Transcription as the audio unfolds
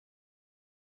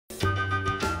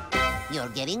You're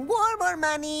getting warmer,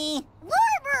 Manny.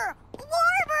 Warmer!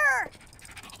 Warmer!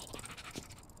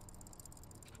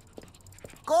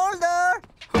 Colder.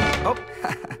 Oh,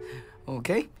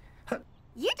 okay.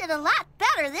 You did a lot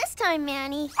better this time,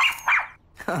 Manny.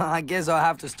 I guess I'll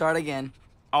have to start again.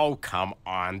 Oh, come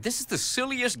on. This is the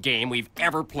silliest game we've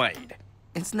ever played.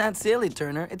 It's not silly,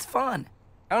 Turner. It's fun.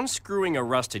 Unscrewing a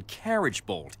rusted carriage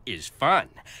bolt is fun,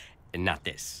 and not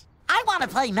this. I want to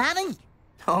play, Manny.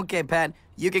 Okay, Pat,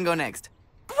 you can go next.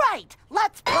 Great.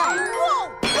 Let's play.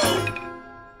 Whoa.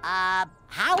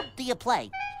 How do you play?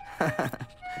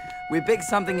 We pick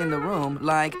something in the room,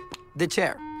 like the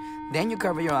chair. Then you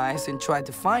cover your eyes and try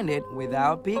to find it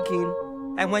without peeking.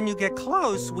 And when you get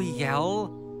close, we yell...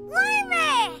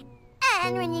 Warmer!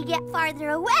 And when you get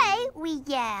farther away, we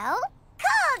yell...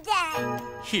 Colder!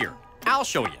 Here, I'll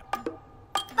show you.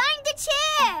 Find the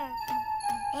chair!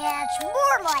 It's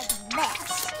more like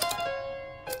this.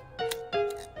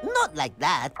 Not like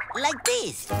that. Like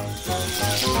this.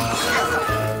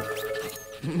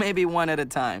 Maybe one at a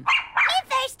time. Me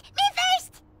first! Me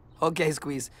first! Okay,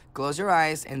 Squeeze, close your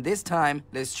eyes, and this time,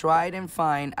 let's try it and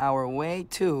find our way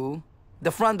to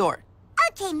the front door.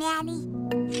 Okay, Manny.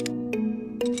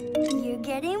 You're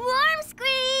getting warm,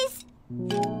 Squeeze.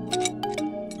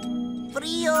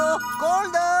 Frío.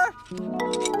 Colder.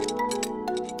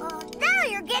 Now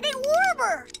you're getting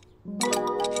warmer.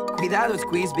 Cuidado,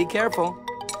 Squeeze, be careful.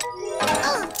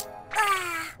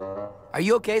 Are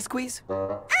you okay, Squeeze?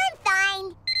 I'm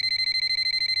fine.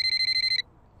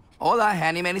 Hola,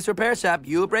 Handy Manny's Repair Shop.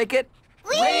 You break it?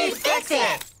 We fix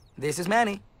it! This is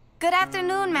Manny. Good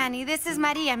afternoon, Manny. This is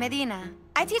Maria Medina.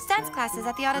 I teach dance classes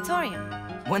at the auditorium.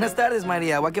 Buenas tardes,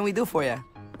 Maria. What can we do for you?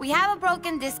 We have a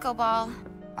broken disco ball.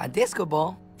 A disco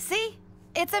ball? See?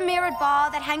 It's a mirrored ball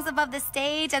that hangs above the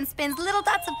stage and spins little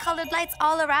dots of colored lights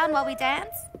all around while we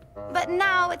dance. But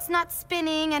now it's not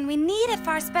spinning, and we need it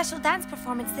for our special dance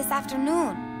performance this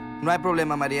afternoon. No hay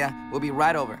problema, Maria. We'll be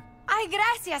right over. Ay,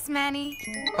 gracias, Manny.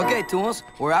 Okay, Tools,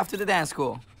 we're off to the dance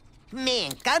school. Me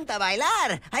encanta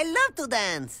bailar. I love to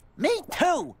dance. Me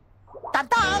too.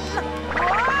 Ta-dam!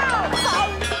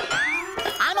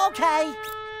 I'm okay.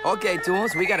 Okay,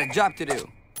 Tools, we got a job to do.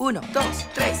 1, 2, 3,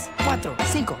 4, 5,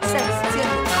 6, 7,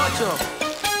 8.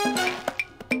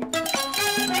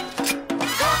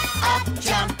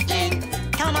 Jump in.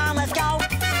 Come on, let's go.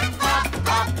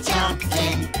 Up, jump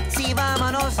in. Sí,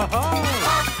 vámonos. Up,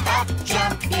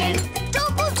 jump in.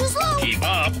 Don't move too slow. Keep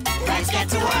up. Let's get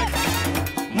to work.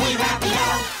 Muy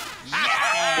rápido.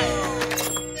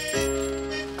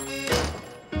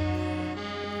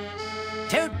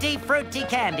 Tutti Frutti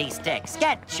candy sticks.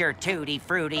 Get your Tutti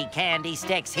Frutti candy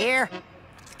sticks here.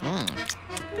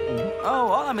 Oh,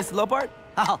 hola, Mr. Lopart.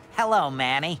 Oh, hello,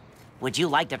 Manny. Would you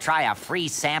like to try a free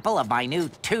sample of my new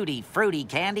Tutti Frutti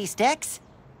candy sticks?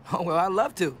 Oh, well, I'd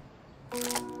love to.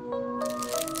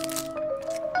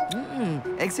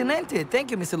 Excelente.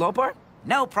 Thank you, Mr. Lopart.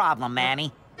 No problem,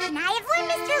 Manny. Can I have one,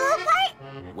 Mr.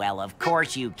 Lopart? Well, of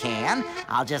course you can.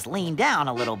 I'll just lean down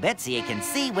a little bit so you can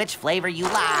see which flavor you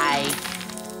like.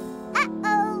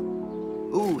 Uh-oh.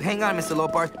 Ooh, hang on, Mr.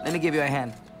 Lopart. Let me give you a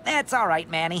hand. That's all right,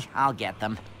 Manny. I'll get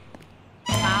them.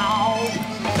 Ow!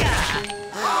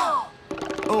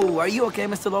 Oh, are you okay,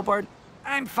 Mr. Lopart?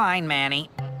 I'm fine, Manny.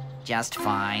 Just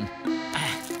fine.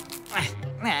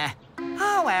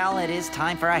 Oh, well, it is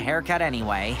time for a haircut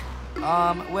anyway.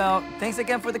 Well, thanks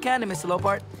again for the candy, Mr.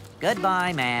 Lopart.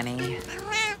 Goodbye, Manny.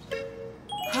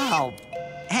 Oh,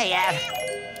 hey, Ed.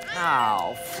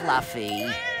 Oh,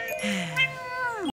 Fluffy.